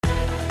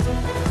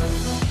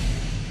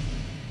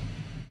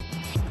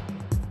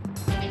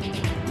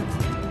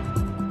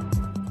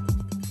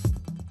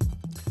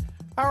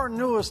Our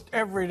newest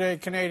everyday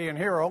Canadian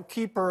hero,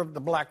 keeper of the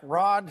black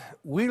rod,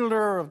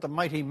 wielder of the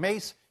mighty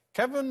mace,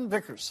 Kevin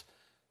Vickers,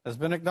 has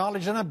been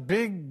acknowledged in a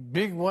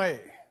big way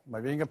by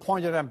being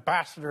appointed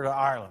ambassador to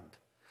Ireland.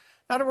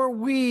 Now, there were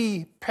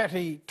wee,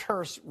 petty,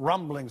 terse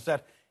rumblings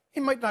that he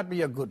might not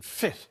be a good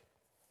fit.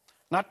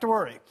 Not to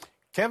worry.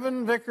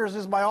 Kevin Vickers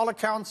is, by all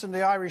accounts in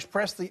the Irish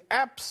press, the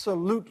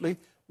absolutely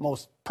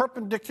most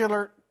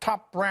perpendicular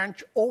top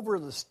branch over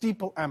the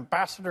steeple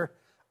ambassador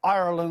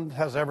Ireland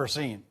has ever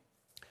seen.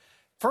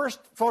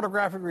 First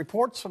photographic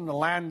reports from the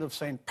land of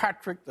St.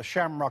 Patrick, the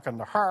Shamrock and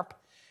the Harp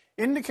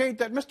indicate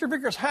that Mr.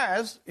 Vickers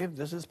has, if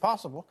this is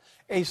possible,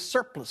 a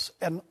surplus,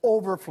 an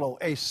overflow,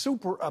 a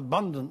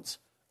superabundance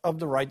of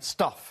the right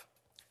stuff.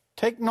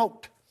 Take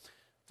note,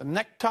 the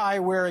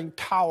necktie-wearing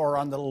tower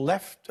on the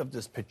left of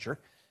this picture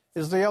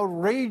is the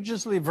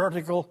outrageously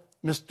vertical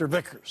Mr.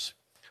 Vickers,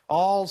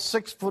 all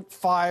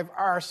 6'5"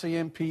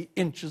 RCMP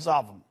inches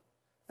of him.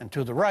 And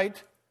to the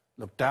right,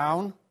 look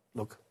down,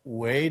 look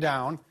way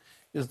down,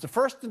 is the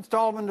first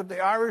installment of the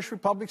Irish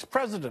Republic's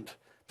president,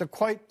 the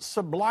quite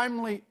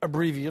sublimely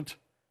abbreviate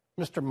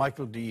Mr.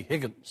 Michael D.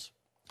 Higgins.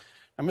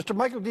 Now, Mr.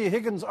 Michael D.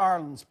 Higgins,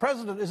 Ireland's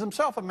president, is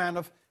himself a man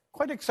of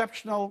quite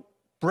exceptional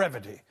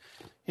brevity.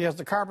 He has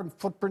the carbon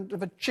footprint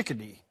of a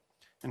chickadee,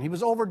 and he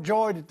was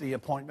overjoyed at the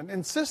appointment,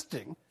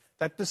 insisting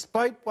that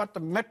despite what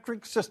the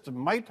metric system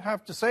might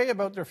have to say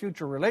about their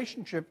future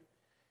relationship,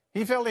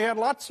 he felt he had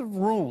lots of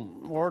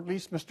room, or at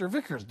least Mr.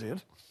 Vickers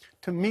did,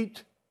 to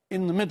meet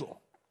in the middle.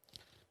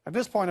 At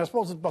this point, I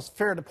suppose it's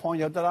fair to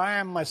point out that I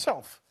am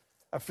myself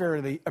a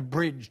fairly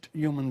abridged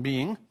human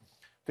being,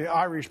 the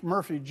Irish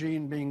Murphy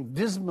gene being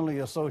dismally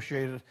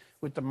associated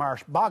with the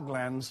marsh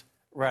boglands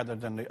rather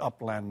than the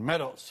upland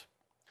meadows.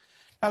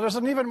 Now, there's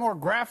an even more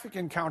graphic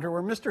encounter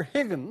where Mr.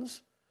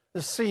 Higgins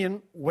is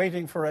seen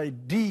waiting for a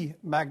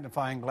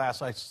magnifying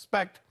glass, I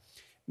suspect,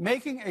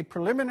 making a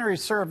preliminary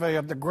survey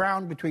of the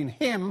ground between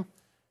him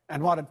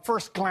and what at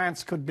first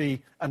glance could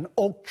be an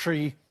oak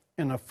tree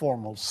in a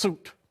formal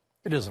suit.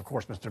 It is, of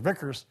course, Mr.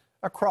 Vickers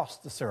across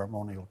the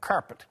ceremonial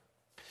carpet.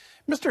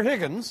 Mr.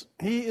 Higgins,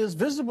 he is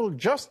visible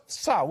just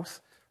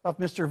south of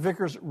Mr.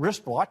 Vickers'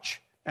 wristwatch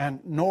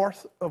and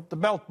north of the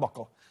belt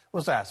buckle,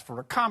 was asked for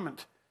a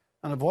comment,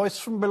 and a voice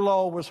from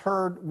below was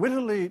heard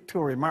wittily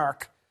to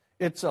remark,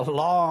 "It's a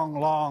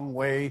long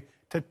way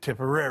to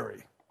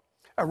Tipperary,"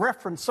 a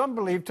reference, some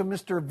believe, to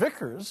Mr.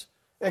 Vickers'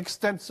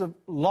 extensive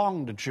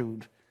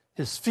longitude,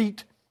 his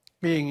feet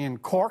being in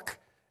Cork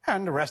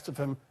and the rest of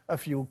him a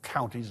few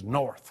counties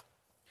north.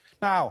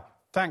 Now,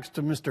 thanks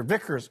to Mr.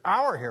 Vickers,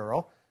 our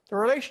hero, the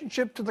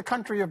relationship to the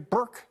country of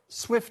Burke,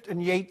 Swift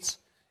and Yeats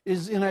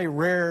is in a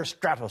rare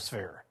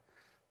stratosphere.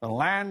 The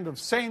land of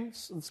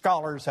saints and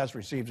scholars has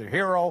received a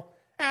hero,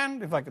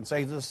 and, if I can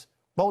say this,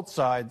 both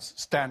sides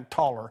stand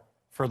taller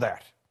for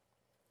that.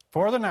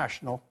 For The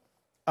National,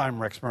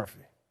 I'm Rex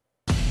Murphy.